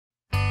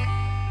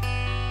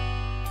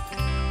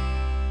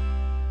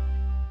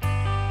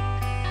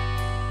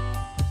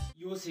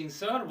Using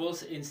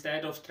servos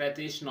instead of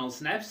traditional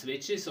snap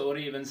switches or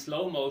even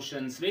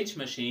slow-motion switch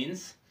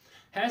machines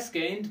has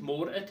gained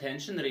more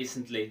attention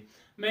recently,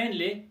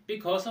 mainly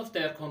because of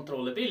their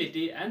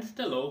controllability and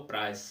the low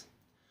price.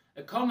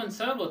 A common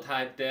servo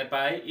type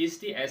thereby is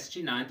the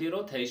SG-90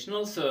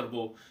 rotational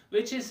servo,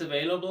 which is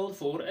available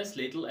for as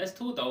little as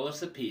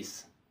 $2 a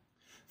piece.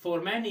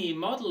 For many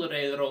model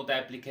railroad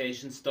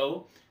applications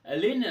though, a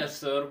linear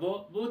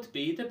servo would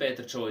be the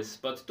better choice,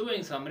 but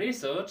doing some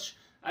research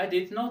I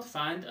did not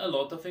find a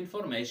lot of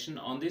information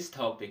on this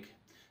topic,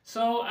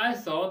 so I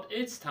thought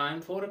it's time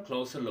for a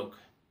closer look.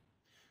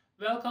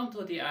 Welcome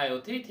to the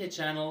IoTT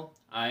channel,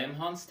 I am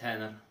Hans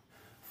Tanner.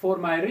 For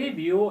my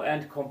review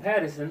and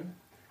comparison,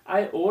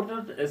 I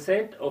ordered a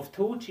set of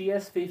two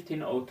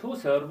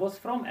GS-1502 servos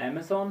from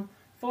Amazon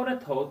for a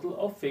total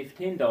of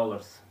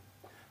 $15.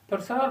 Per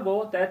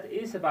servo that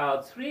is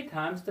about 3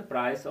 times the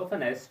price of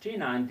an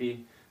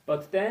SG-90,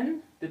 but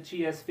then the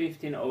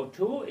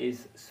GS-1502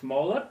 is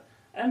smaller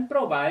and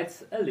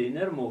provides a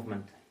linear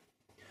movement.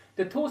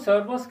 The two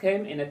servos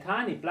came in a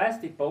tiny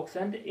plastic box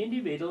and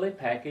individually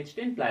packaged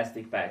in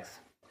plastic bags.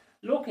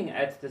 Looking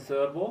at the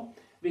servo,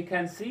 we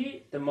can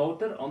see the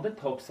motor on the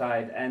top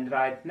side and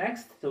right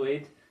next to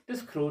it the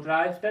screw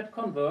drive that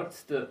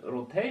converts the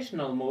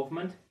rotational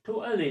movement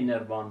to a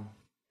linear one.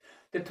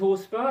 The two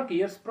spur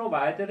gears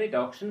provide a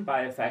reduction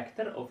by a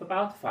factor of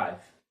about 5.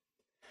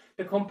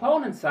 The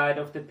component side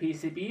of the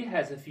PCB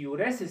has a few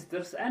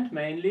resistors and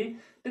mainly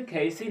the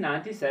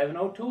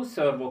KC9702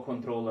 servo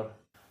controller.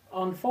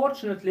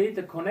 Unfortunately,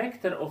 the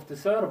connector of the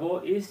servo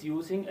is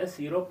using a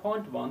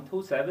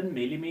 0.127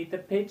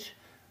 mm pitch,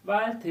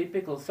 while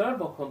typical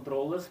servo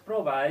controllers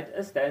provide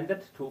a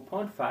standard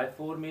 2.54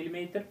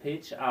 mm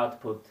pitch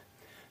output.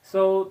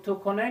 So to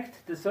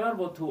connect the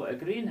servo to a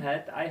green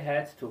hat, I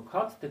had to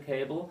cut the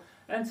cable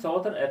and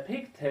solder a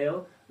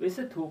pigtail with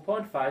a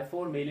 2.54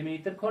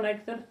 mm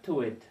connector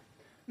to it.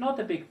 Not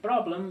a big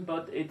problem,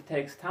 but it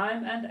takes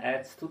time and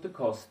adds to the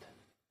cost.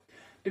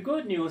 The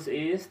good news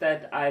is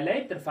that I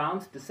later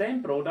found the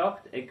same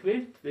product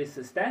equipped with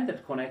a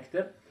standard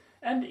connector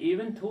and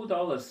even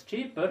 $2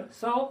 cheaper,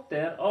 so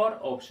there are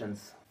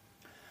options.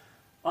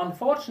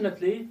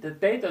 Unfortunately, the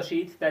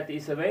datasheet that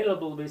is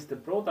available with the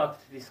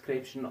product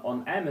description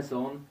on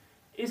Amazon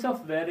is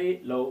of very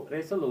low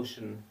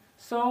resolution,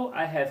 so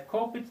I have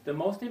copied the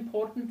most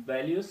important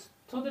values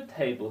to the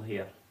table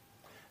here.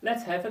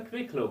 Let's have a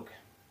quick look.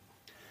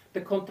 The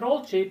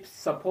control chip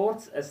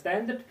supports a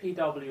standard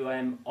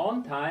PWM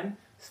on time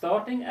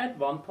starting at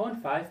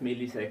 1.5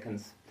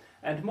 milliseconds,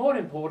 and more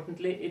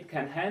importantly it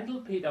can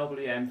handle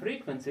PWM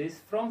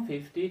frequencies from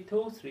 50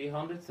 to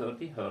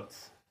 330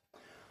 Hz.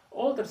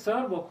 Older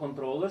servo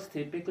controllers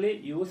typically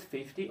use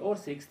 50 or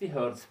 60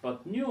 Hz,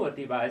 but newer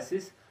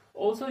devices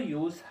also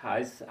use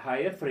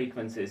higher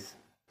frequencies.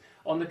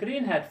 On the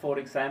green hat, for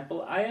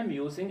example, I am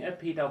using a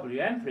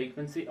PWM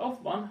frequency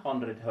of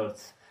 100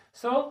 Hz.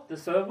 So the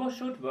servo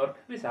should work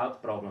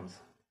without problems.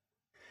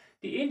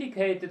 The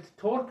indicated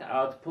torque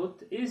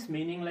output is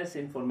meaningless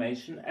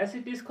information as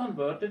it is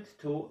converted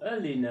to a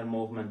linear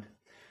movement,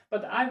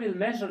 but I will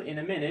measure in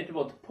a minute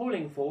what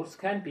pulling force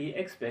can be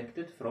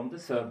expected from the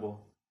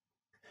servo.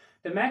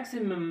 The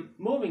maximum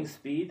moving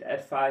speed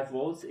at 5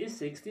 volts is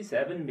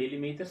 67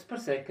 mm per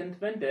second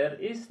when there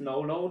is no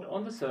load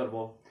on the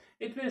servo.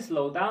 It will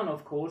slow down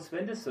of course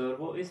when the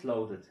servo is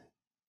loaded.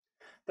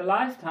 The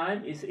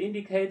lifetime is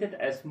indicated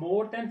as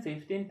more than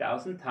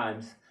 15,000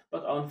 times,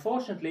 but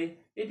unfortunately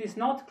it is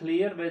not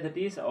clear whether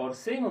these are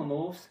single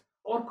moves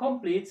or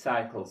complete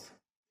cycles.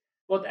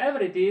 Whatever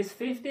it is,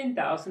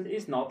 15,000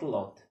 is not a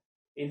lot.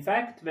 In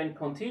fact, when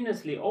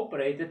continuously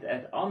operated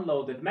at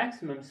unloaded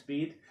maximum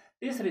speed,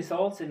 this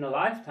results in a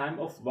lifetime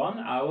of 1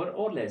 hour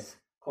or less,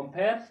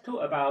 compared to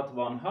about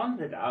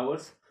 100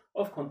 hours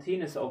of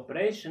continuous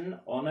operation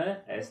on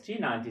a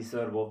SG-90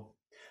 servo.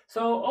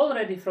 So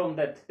already from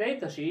that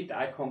datasheet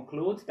I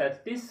conclude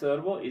that this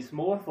servo is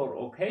more for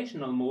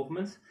occasional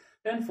movements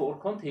than for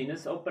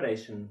continuous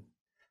operation.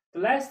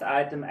 The last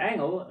item,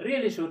 angle,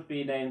 really should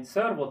be named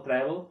servo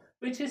travel,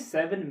 which is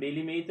 7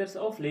 mm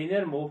of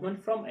linear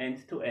movement from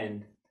end to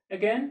end.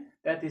 Again,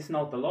 that is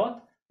not a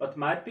lot, but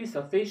might be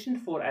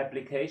sufficient for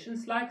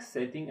applications like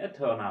setting a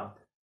turnout.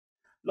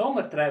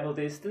 Longer travel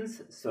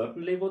distance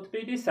certainly would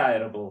be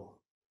desirable.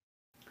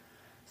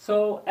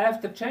 So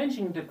after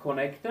changing the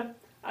connector,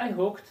 I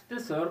hooked the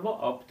servo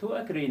up to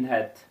a green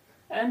hat,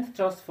 and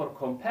just for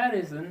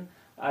comparison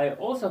I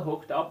also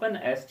hooked up an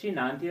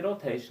SG-90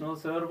 rotational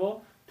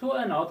servo to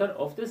another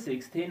of the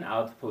 16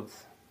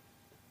 outputs.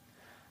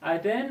 I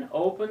then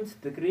opened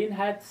the green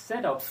hat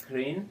setup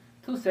screen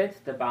to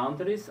set the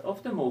boundaries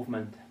of the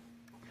movement.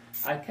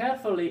 I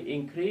carefully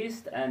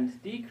increased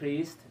and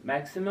decreased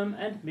maximum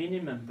and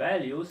minimum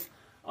values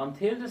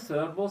until the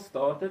servo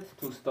started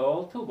to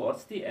stall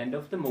towards the end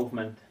of the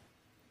movement.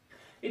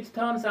 It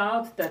turns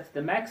out that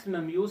the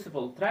maximum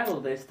usable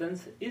travel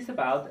distance is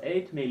about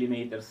 8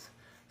 mm,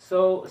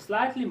 so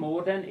slightly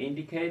more than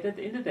indicated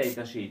in the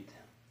datasheet.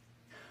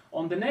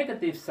 On the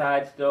negative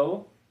side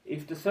though,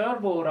 if the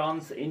servo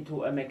runs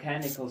into a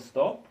mechanical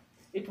stop,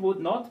 it would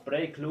not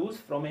break loose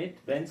from it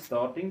when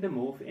starting the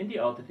move in the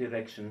other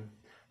direction.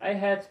 I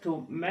had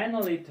to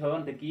manually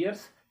turn the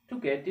gears to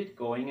get it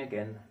going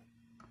again.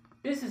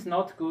 This is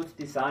not good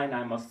design,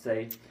 I must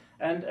say,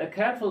 and a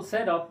careful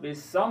setup with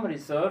some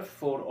reserve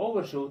for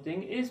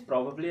overshooting is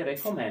probably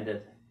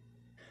recommended.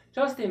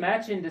 Just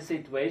imagine the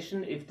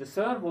situation if the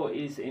servo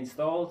is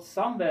installed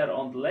somewhere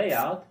on the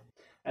layout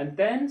and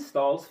then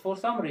stalls for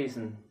some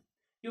reason.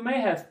 You may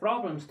have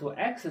problems to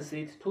access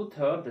it to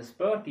turn the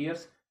spur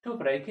gears to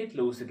break it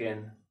loose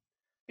again.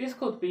 This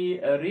could be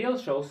a real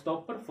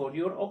showstopper for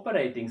your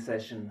operating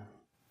session.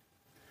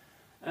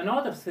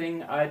 Another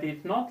thing I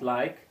did not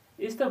like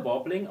is the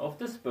wobbling of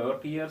the spur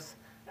gears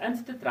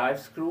and the drive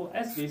screw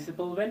as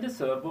visible when the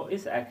servo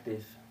is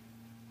active.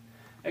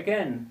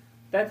 Again,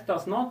 that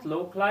does not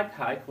look like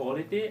high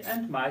quality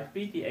and might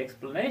be the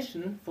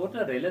explanation for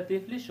the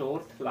relatively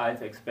short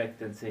life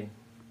expectancy.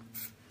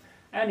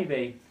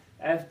 Anyway,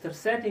 after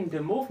setting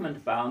the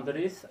movement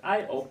boundaries,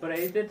 I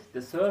operated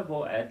the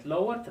servo at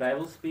lower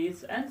travel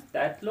speeds and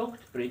that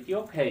looked pretty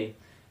okay,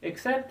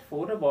 except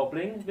for the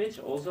wobbling, which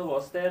also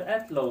was there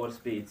at lower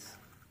speeds.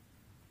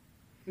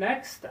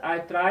 Next, I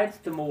tried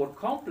the more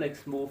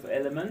complex move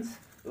elements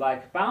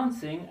like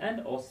bouncing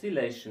and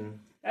oscillation,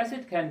 as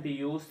it can be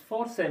used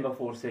for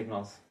semaphore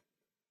signals.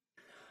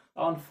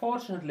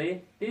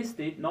 Unfortunately, this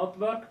did not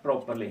work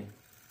properly.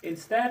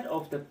 Instead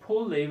of the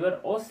pull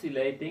lever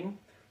oscillating,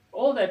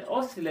 all that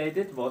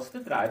oscillated was the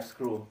drive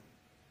screw.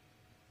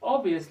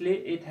 Obviously,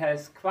 it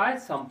has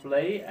quite some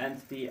play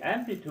and the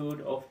amplitude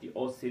of the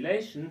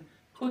oscillation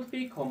could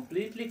be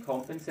completely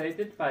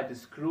compensated by the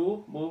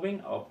screw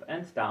moving up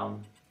and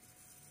down.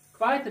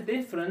 Quite a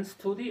difference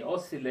to the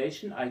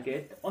oscillation I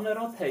get on a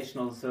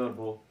rotational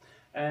servo,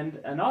 and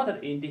another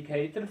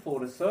indicator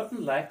for a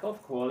certain lack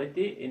of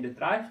quality in the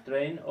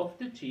drivetrain of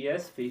the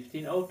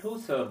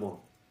GS-1502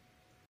 servo.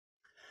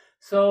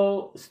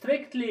 So,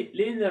 strictly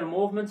linear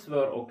movements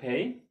were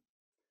okay.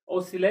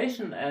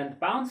 Oscillation and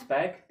bounce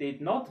back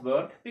did not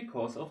work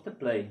because of the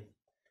play.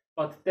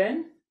 But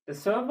then the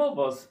servo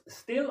was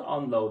still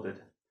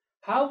unloaded.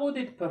 How would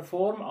it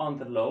perform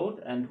under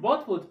load and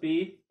what would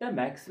be the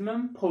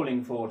maximum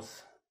pulling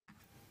force?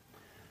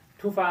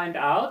 To find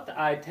out,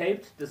 I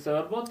taped the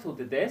servo to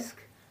the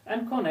desk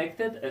and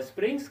connected a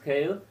spring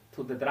scale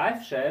to the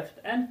drive shaft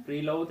and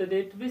preloaded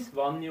it with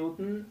 1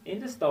 Newton in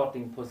the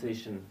starting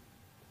position.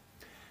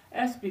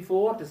 As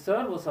before, the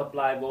servo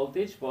supply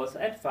voltage was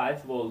at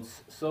 5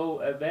 volts, so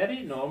a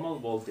very normal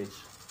voltage.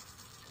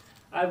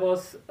 I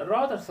was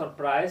rather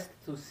surprised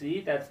to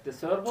see that the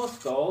servo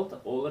stalled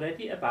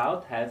already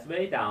about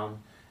halfway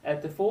down,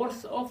 at a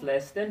force of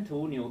less than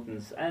 2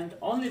 newtons, and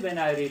only when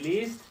I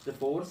released the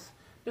force,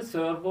 the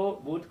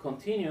servo would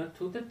continue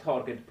to the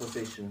target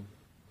position.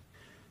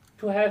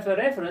 To have a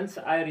reference,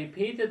 I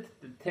repeated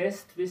the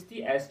test with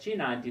the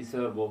SG90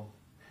 servo.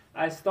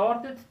 I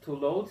started to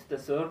load the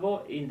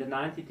servo in the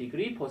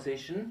 90-degree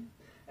position,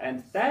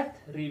 and that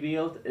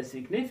revealed a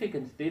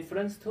significant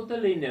difference to the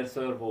linear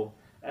servo,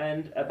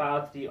 and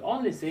about the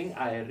only thing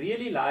I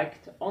really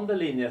liked on the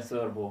linear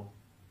servo.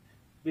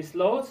 With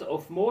loads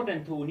of more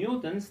than 2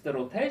 newtons, the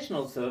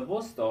rotational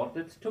servo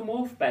started to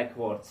move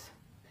backwards.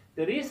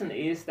 The reason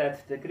is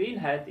that the green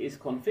hat is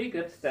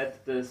configured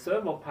that the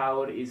servo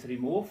power is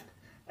removed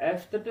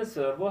after the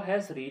servo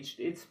has reached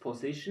its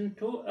position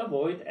to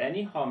avoid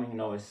any humming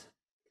noise.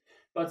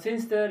 But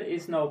since there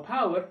is no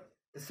power,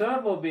 the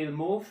servo will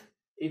move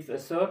if a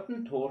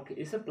certain torque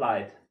is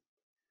applied.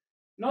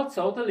 Not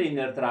so the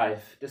linear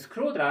drive. The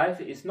screw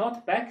drive is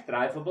not back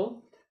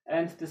drivable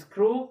and the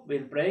screw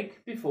will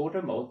break before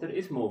the motor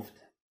is moved.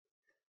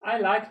 I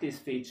like this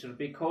feature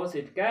because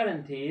it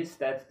guarantees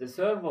that the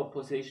servo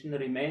position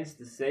remains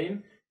the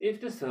same if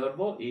the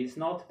servo is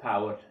not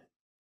powered.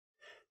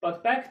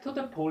 But back to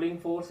the pulling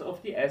force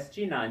of the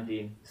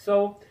SG90.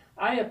 So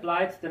I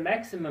applied the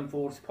maximum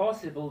force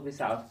possible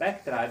without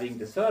backdriving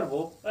the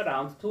servo,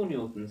 around 2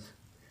 newtons.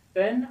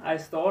 Then I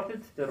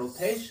started the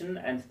rotation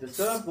and the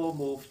servo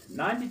moved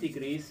 90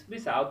 degrees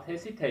without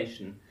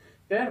hesitation,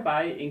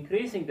 thereby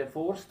increasing the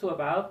force to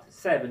about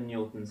 7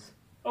 newtons.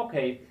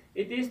 Okay,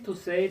 it is to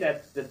say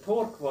that the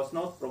torque was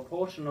not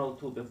proportional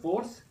to the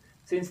force,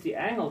 since the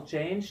angle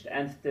changed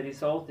and the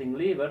resulting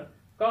lever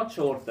got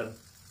shorter,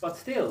 but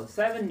still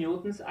 7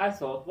 newtons I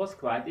thought was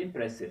quite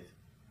impressive.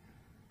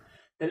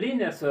 The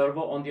linear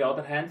servo, on the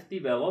other hand,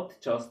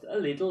 developed just a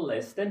little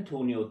less than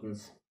 2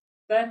 newtons.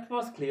 That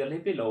was clearly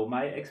below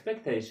my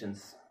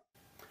expectations.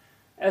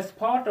 As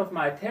part of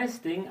my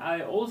testing,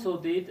 I also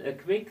did a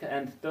quick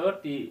and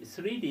dirty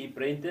 3D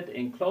printed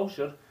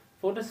enclosure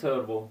for the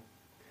servo.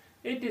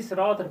 It is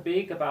rather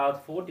big,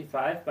 about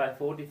 45 by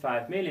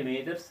 45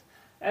 millimeters,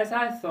 as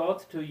I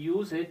thought to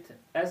use it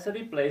as a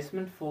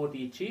replacement for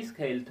the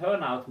G-scale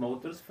turnout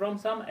motors from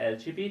some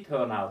LGB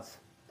turnouts.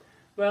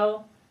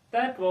 Well,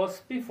 that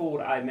was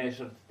before I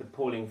measured the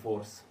pulling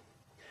force.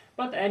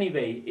 But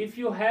anyway, if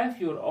you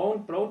have your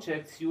own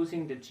projects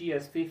using the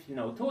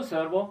GS-1502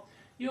 servo,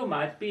 you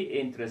might be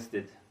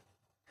interested.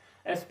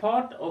 As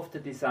part of the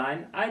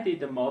design, I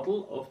did a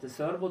model of the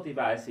servo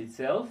device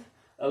itself,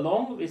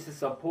 along with the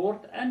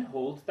support and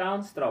hold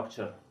down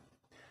structure.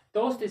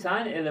 Those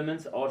design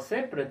elements are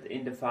separate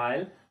in the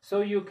file,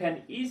 so you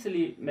can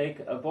easily make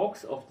a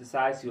box of the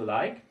size you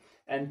like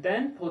and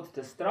then put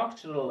the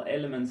structural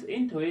elements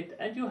into it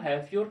and you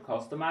have your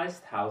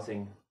customized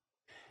housing.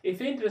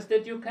 If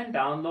interested, you can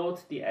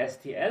download the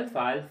STL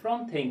file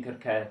from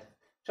Tinkercad.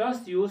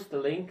 Just use the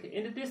link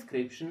in the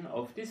description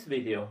of this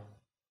video.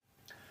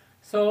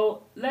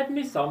 So let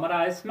me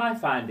summarize my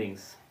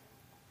findings.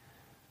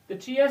 The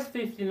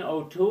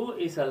GS-1502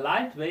 is a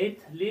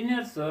lightweight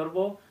linear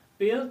servo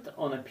built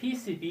on a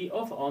PCB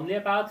of only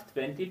about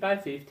 20 by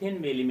 15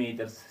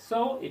 mm,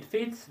 so it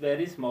fits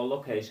very small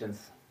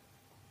locations.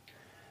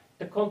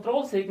 The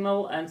control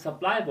signal and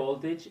supply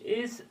voltage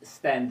is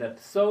standard,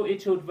 so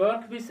it should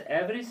work with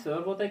every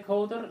servo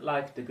decoder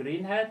like the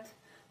Green Hat,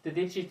 the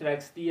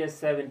Digitrax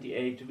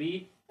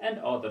DS78V and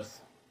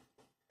others.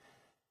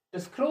 The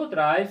screw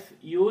drive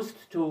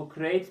used to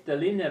create the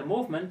linear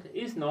movement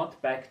is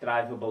not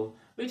backdrivable,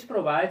 which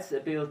provides a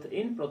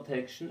built-in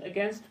protection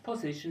against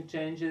position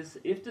changes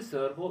if the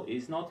servo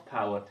is not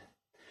powered.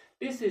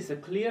 This is a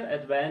clear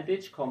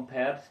advantage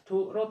compared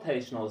to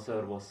rotational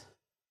servos.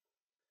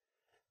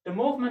 The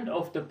movement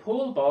of the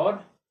pull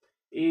bar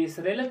is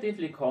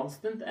relatively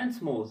constant and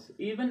smooth,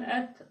 even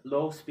at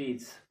low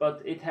speeds,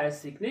 but it has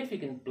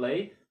significant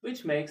play,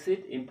 which makes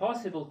it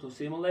impossible to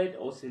simulate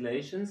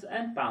oscillations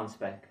and bounce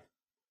back.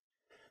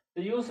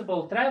 The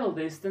usable travel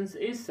distance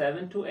is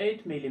 7 to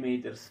 8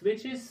 mm,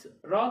 which is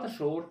rather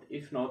short,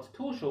 if not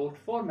too short,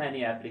 for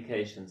many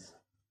applications.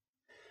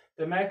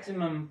 The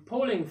maximum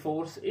pulling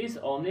force is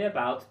only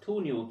about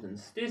 2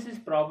 newtons. This is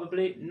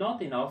probably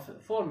not enough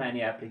for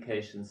many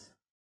applications.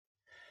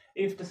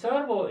 If the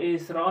servo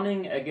is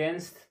running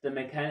against the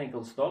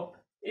mechanical stop,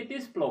 it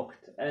is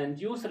blocked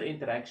and user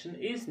interaction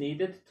is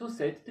needed to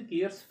set the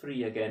gears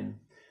free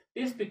again.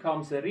 This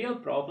becomes a real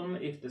problem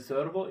if the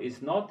servo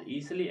is not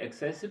easily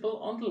accessible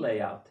on the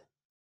layout.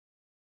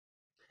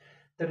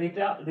 The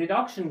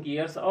reduction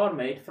gears are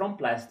made from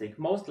plastic,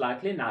 most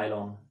likely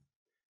nylon.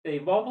 They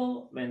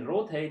wobble when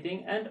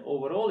rotating and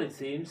overall it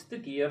seems the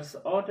gears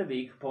are the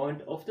weak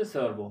point of the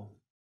servo.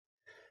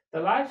 The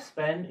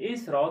lifespan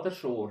is rather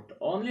short,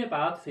 only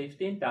about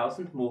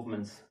 15,000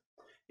 movements.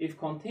 If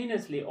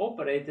continuously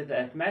operated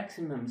at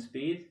maximum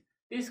speed,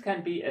 this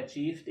can be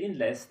achieved in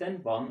less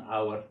than 1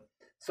 hour.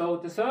 So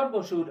the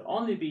servo should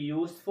only be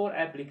used for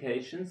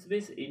applications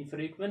with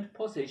infrequent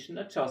position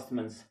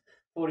adjustments,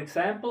 for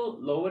example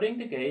lowering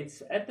the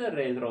gates at the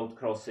railroad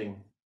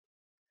crossing.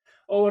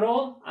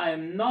 Overall, I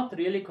am not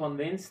really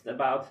convinced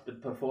about the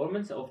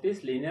performance of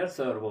this linear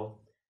servo.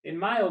 In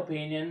my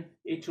opinion,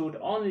 it should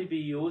only be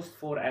used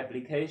for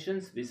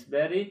applications with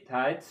very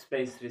tight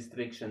space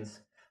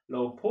restrictions,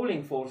 low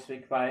pulling force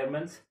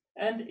requirements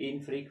and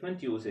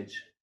infrequent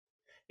usage.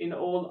 In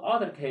all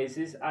other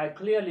cases, I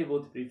clearly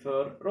would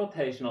prefer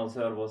rotational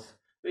servos,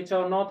 which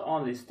are not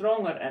only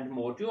stronger and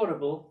more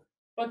durable,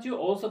 but you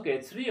also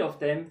get 3 of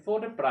them for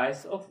the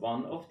price of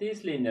one of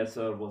these linear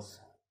servos.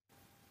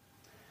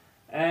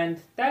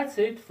 And that's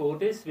it for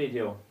this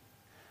video.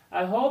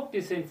 I hope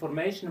this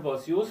information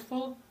was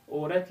useful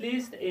or at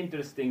least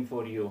interesting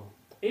for you.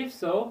 If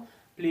so,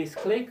 please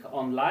click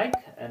on like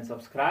and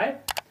subscribe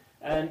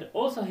and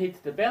also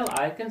hit the bell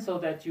icon so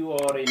that you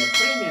are in a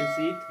premium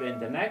seat when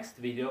the next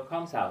video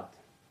comes out.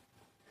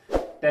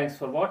 Thanks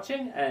for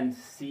watching and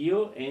see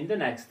you in the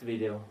next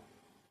video.